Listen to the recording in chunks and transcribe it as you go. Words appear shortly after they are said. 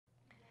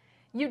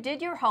You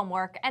did your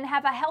homework and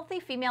have a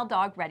healthy female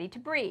dog ready to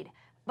breed.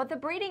 But the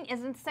breeding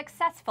isn't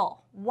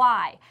successful.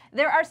 Why?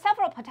 There are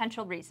several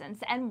potential reasons,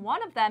 and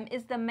one of them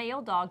is the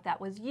male dog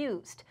that was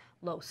used.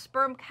 Low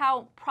sperm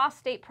count,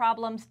 prostate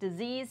problems,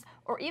 disease,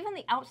 or even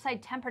the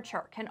outside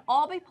temperature can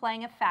all be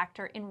playing a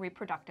factor in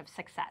reproductive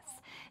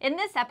success. In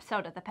this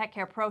episode of the Pet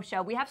Care Pro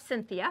Show, we have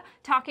Cynthia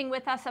talking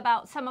with us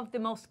about some of the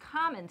most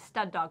common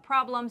stud dog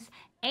problems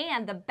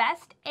and the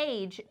best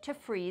age to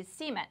freeze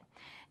semen.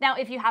 Now,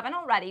 if you haven't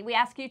already, we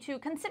ask you to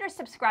consider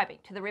subscribing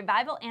to the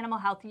Revival Animal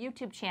Health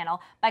YouTube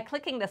channel by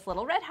clicking this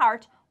little red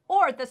heart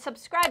or the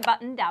subscribe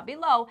button down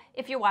below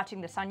if you're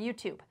watching this on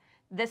YouTube.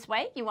 This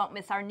way, you won't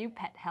miss our new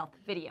pet health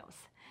videos.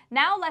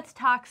 Now let's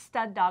talk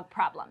stud dog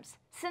problems.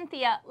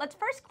 Cynthia, let's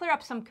first clear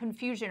up some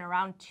confusion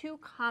around two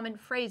common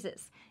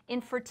phrases,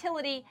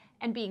 infertility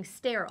and being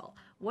sterile.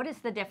 What is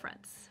the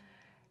difference?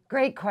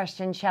 Great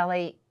question,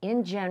 Shelley.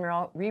 In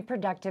general,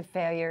 reproductive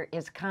failure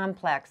is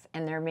complex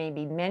and there may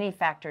be many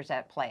factors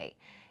at play.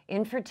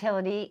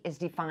 Infertility is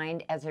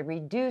defined as a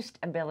reduced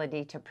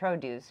ability to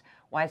produce,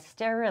 while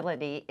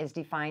sterility is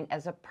defined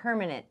as a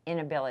permanent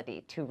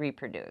inability to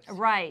reproduce.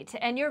 Right,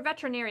 and your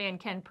veterinarian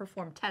can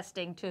perform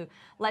testing to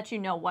let you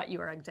know what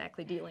you are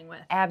exactly dealing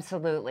with.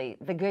 Absolutely.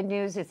 The good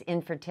news is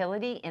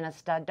infertility in a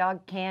stud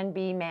dog can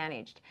be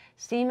managed.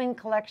 Semen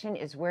collection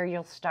is where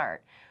you'll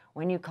start.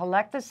 When you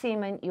collect the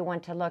semen, you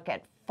want to look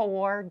at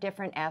 4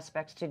 different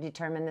aspects to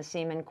determine the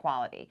semen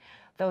quality.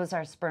 Those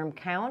are sperm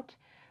count,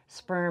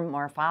 sperm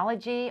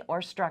morphology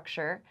or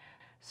structure,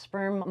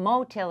 sperm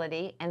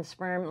motility, and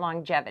sperm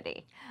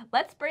longevity.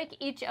 Let's break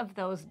each of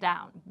those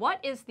down.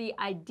 What is the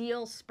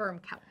ideal sperm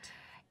count?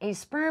 A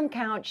sperm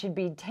count should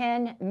be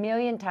 10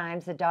 million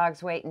times the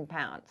dog's weight in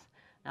pounds.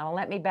 Now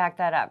let me back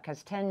that up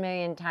because 10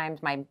 million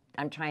times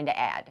I'm trying to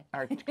add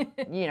or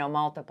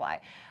multiply.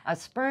 A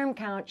sperm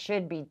count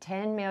should be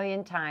 10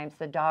 million times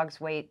the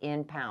dog's weight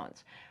in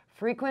pounds.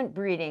 Frequent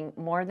breeding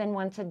more than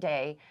once a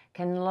day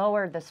can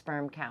lower the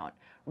sperm count.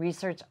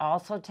 Research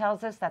also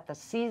tells us that the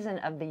season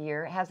of the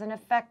year has an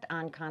effect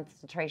on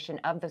concentration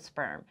of the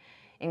sperm.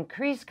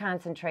 Increased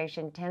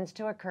concentration tends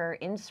to occur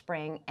in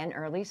spring and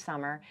early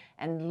summer,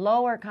 and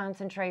lower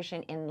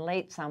concentration in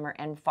late summer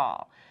and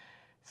fall.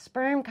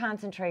 Sperm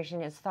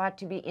concentration is thought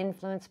to be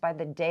influenced by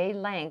the day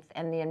length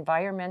and the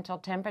environmental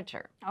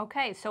temperature.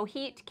 Okay, so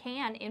heat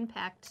can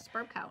impact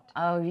sperm count.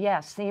 Oh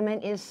yes,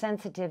 semen is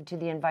sensitive to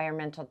the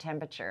environmental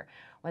temperature.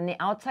 When the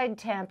outside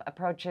temp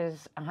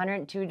approaches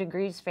 102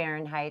 degrees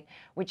Fahrenheit,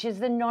 which is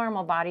the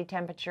normal body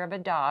temperature of a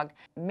dog,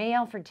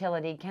 male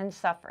fertility can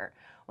suffer.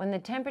 When the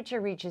temperature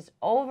reaches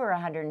over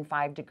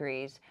 105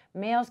 degrees,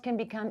 males can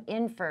become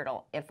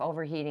infertile if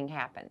overheating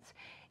happens.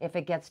 If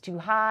it gets too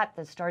hot,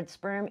 the stored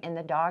sperm in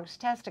the dog's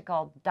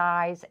testicle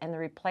dies and the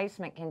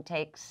replacement can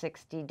take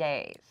 60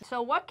 days.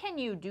 So what can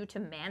you do to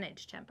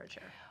manage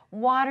temperature?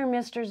 Water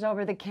misters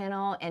over the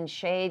kennel and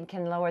shade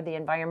can lower the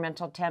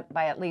environmental temp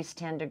by at least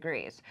 10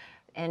 degrees.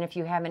 And if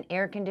you have an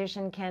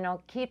air-conditioned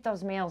kennel, keep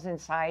those males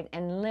inside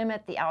and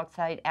limit the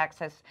outside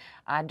access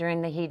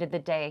during the heat of the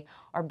day,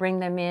 or bring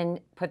them in,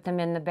 put them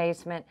in the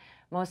basement.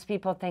 Most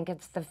people think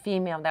it's the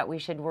female that we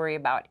should worry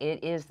about.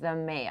 It is the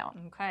male.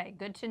 Okay,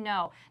 good to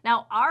know.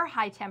 Now, are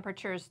high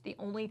temperatures the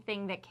only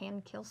thing that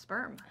can kill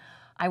sperm?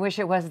 I wish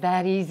it was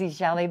that easy,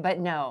 Shelley, but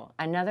no.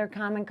 Another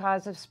common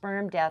cause of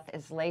sperm death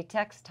is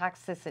latex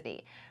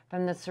toxicity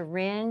from the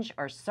syringe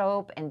or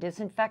soap and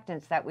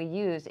disinfectants that we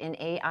use in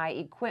AI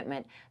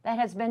equipment that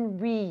has been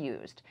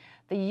reused.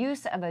 The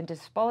use of a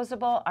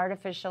disposable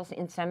artificial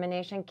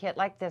insemination kit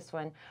like this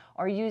one,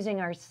 or using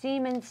our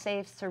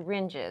semen-safe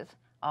syringes,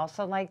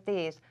 also like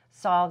these,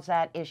 solves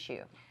that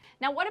issue.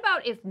 Now, what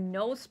about if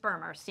no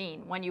sperm are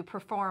seen when you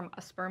perform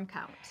a sperm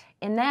count?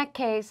 In that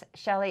case,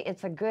 Shelley,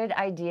 it's a good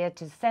idea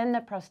to send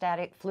the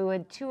prostatic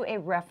fluid to a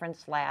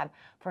reference lab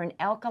for an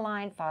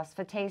alkaline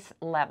phosphatase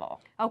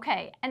level.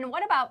 Okay, and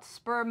what about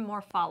sperm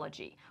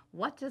morphology?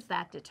 What does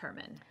that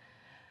determine?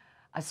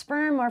 A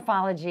sperm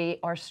morphology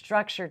or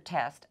structure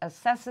test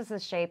assesses the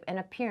shape and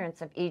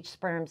appearance of each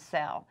sperm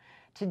cell.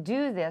 To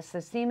do this,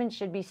 the semen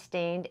should be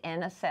stained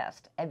and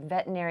assessed. A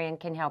veterinarian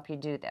can help you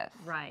do this.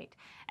 Right.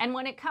 And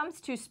when it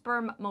comes to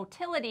sperm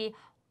motility,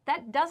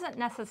 that doesn't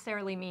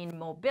necessarily mean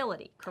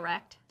mobility,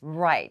 correct?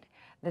 Right.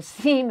 The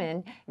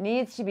semen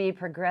needs to be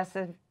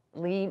progressively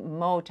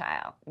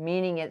motile,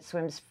 meaning it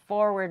swims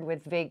forward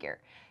with vigor.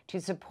 To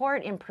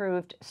support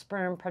improved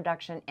sperm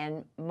production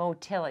and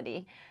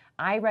motility,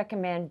 I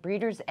recommend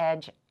Breeder's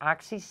Edge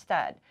Oxy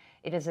Stud.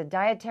 It is a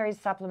dietary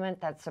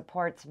supplement that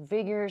supports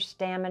vigor,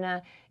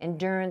 stamina,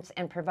 endurance,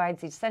 and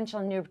provides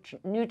essential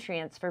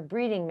nutrients for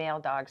breeding male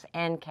dogs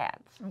and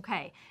cats.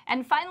 Okay,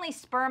 and finally,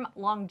 sperm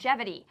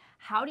longevity.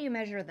 How do you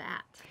measure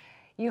that?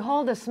 You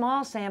hold a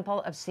small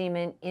sample of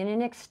semen in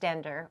an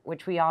extender,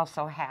 which we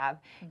also have,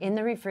 in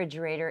the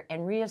refrigerator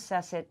and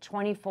reassess it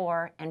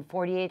 24 and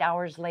 48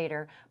 hours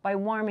later by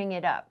warming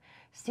it up.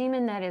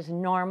 Semen that is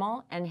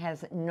normal and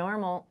has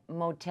normal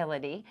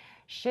motility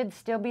should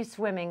still be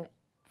swimming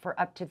for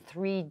up to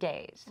 3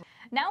 days.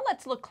 Now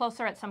let's look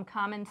closer at some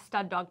common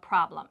stud dog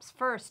problems.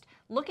 First,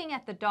 looking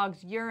at the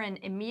dog's urine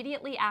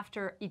immediately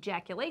after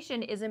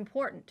ejaculation is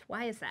important.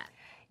 Why is that?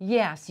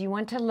 Yes, you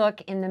want to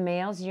look in the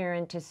male's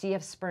urine to see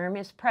if sperm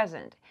is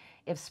present.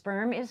 If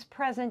sperm is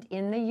present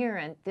in the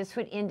urine, this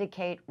would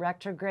indicate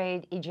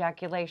retrograde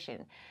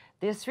ejaculation.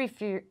 This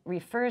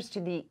refers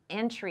to the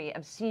entry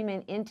of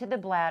semen into the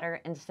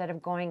bladder instead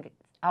of going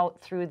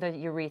out through the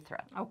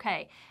urethra.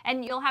 Okay,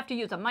 and you'll have to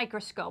use a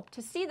microscope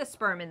to see the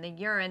sperm in the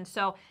urine,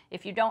 so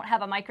if you don't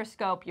have a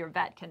microscope, your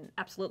vet can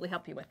absolutely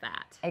help you with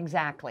that.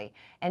 Exactly,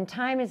 and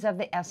time is of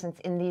the essence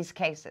in these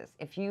cases.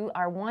 If you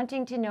are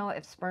wanting to know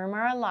if sperm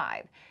are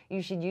alive,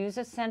 you should use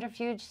a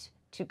centrifuge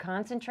to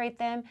concentrate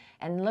them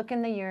and look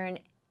in the urine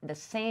the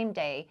same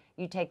day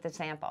you take the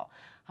sample.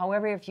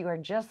 However, if you are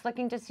just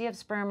looking to see if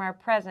sperm are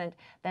present,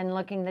 then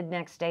looking the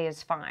next day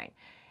is fine.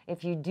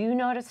 If you do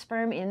notice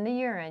sperm in the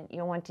urine,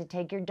 you'll want to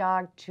take your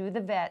dog to the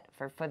vet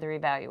for further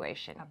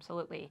evaluation.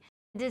 Absolutely.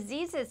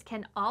 Diseases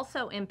can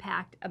also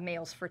impact a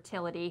male's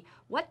fertility.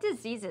 What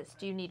diseases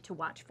do you need to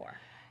watch for?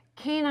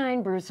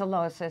 Canine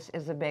brucellosis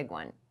is a big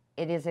one.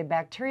 It is a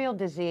bacterial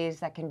disease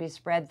that can be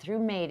spread through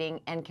mating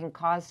and can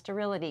cause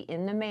sterility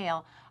in the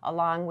male,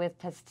 along with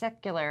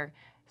testicular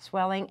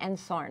swelling and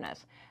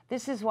soreness.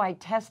 This is why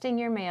testing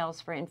your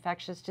males for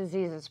infectious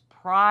diseases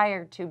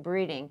prior to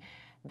breeding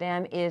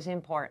them is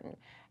important,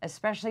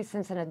 especially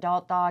since an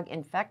adult dog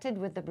infected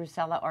with the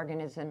brucella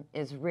organism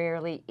is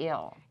rarely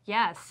ill.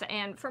 Yes,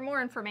 and for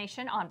more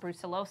information on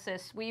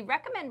brucellosis, we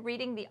recommend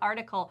reading the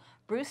article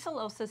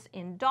Brucellosis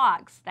in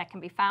Dogs that can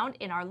be found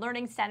in our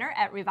Learning Center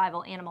at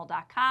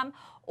revivalanimal.com,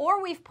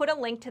 or we've put a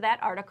link to that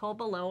article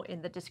below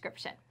in the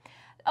description.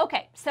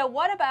 Okay, so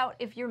what about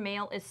if your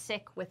male is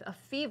sick with a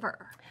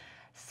fever?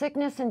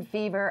 Sickness and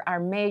fever are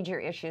major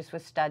issues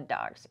with stud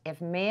dogs. If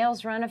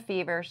males run a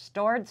fever,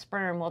 stored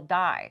sperm will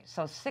die,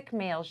 so sick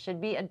males should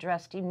be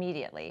addressed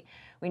immediately.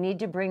 We need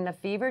to bring the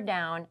fever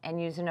down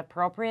and use an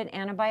appropriate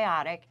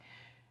antibiotic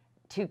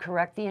to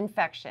correct the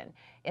infection.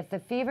 If the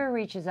fever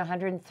reaches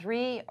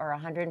 103 or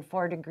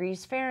 104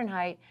 degrees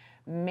Fahrenheit,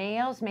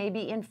 males may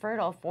be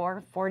infertile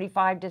for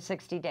 45 to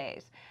 60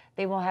 days.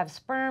 They will have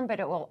sperm, but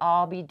it will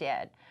all be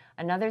dead.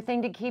 Another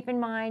thing to keep in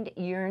mind,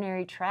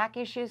 urinary tract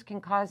issues can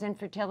cause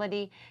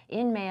infertility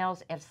in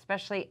males,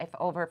 especially if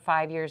over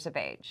 5 years of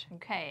age.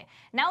 Okay,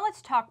 now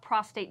let's talk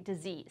prostate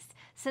disease.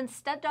 Since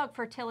stud dog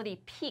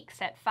fertility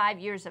peaks at 5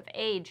 years of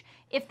age,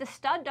 if the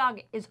stud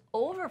dog is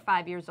over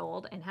 5 years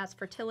old and has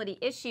fertility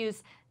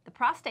issues, the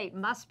prostate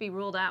must be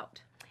ruled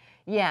out.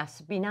 Yes,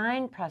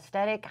 benign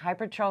prostatic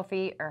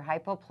hypertrophy or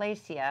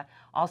hypoplasia,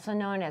 also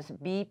known as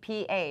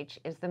BPH,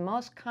 is the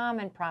most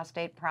common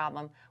prostate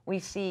problem we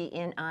see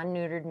in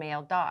unneutered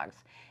male dogs.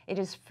 It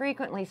is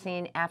frequently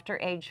seen after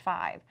age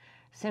 5.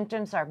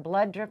 Symptoms are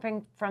blood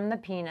dripping from the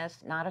penis,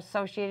 not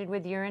associated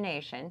with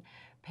urination,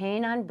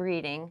 pain on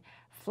breeding,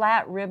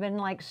 flat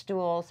ribbon-like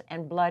stools,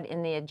 and blood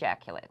in the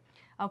ejaculate.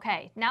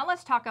 Okay, now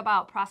let's talk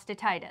about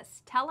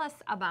prostatitis. Tell us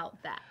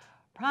about that.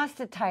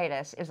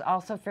 Prostatitis is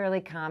also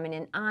fairly common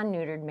in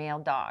unneutered male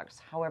dogs.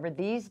 However,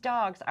 these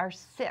dogs are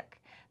sick.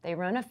 They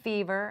run a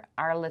fever,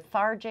 are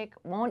lethargic,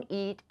 won't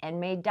eat, and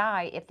may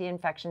die if the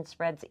infection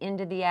spreads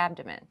into the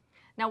abdomen.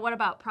 Now, what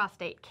about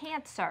prostate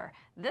cancer?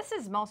 This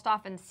is most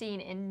often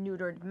seen in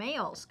neutered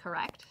males,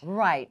 correct?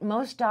 Right.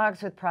 Most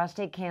dogs with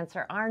prostate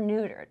cancer are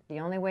neutered. The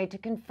only way to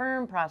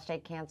confirm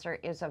prostate cancer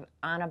is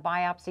on a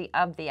biopsy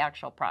of the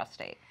actual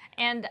prostate.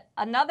 And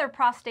another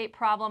prostate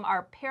problem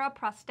are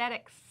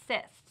paraprostatic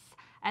cysts.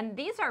 And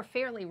these are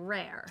fairly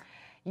rare.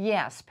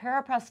 Yes,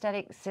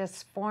 paraprostatic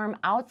cysts form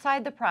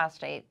outside the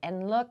prostate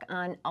and look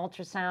on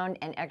ultrasound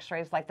and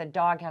x-rays like the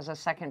dog has a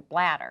second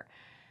bladder.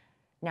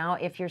 Now,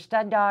 if your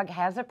stud dog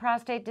has a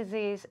prostate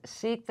disease,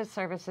 seek the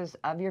services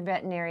of your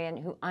veterinarian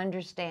who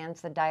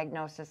understands the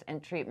diagnosis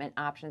and treatment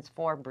options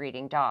for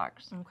breeding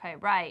dogs. Okay,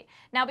 right.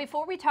 Now,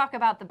 before we talk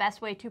about the best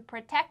way to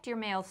protect your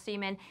male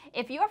semen,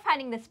 if you are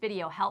finding this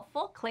video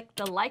helpful, click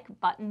the like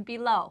button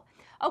below.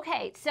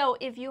 Okay, so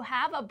if you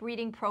have a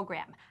breeding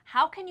program,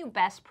 how can you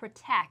best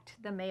protect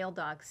the male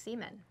dog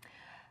semen?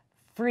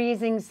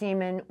 Freezing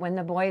semen when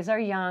the boys are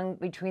young,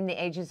 between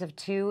the ages of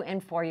 2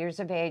 and 4 years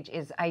of age,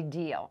 is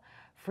ideal.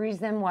 Freeze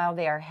them while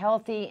they are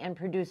healthy and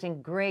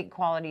producing great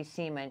quality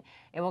semen.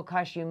 It will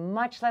cost you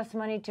much less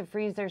money to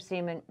freeze their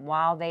semen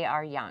while they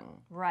are young.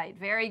 Right,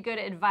 very good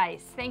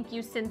advice. Thank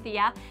you,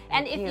 Cynthia.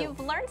 And if you've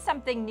learned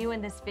something new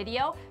in this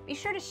video, be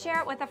sure to share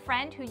it with a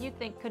friend who you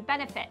think could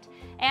benefit.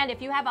 And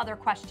if you have other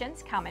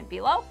questions, comment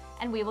below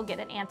and we will get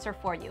an answer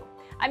for you.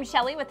 I'm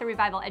Shelley with the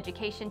Revival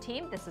Education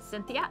Team. This is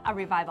Cynthia, a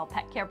Revival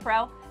Pet Care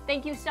Pro.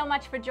 Thank you so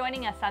much for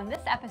joining us on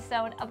this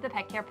episode of the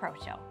Pet Care Pro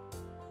Show.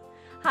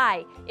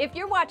 Hi, if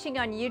you're watching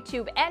on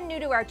YouTube and new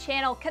to our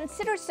channel,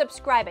 consider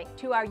subscribing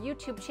to our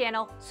YouTube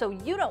channel so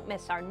you don't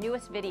miss our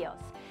newest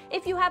videos.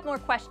 If you have more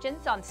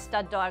questions on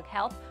stud dog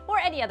health or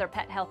any other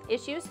pet health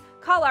issues,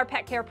 call our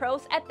Pet Care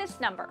Pros at this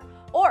number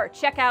or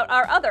check out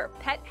our other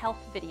pet health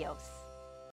videos.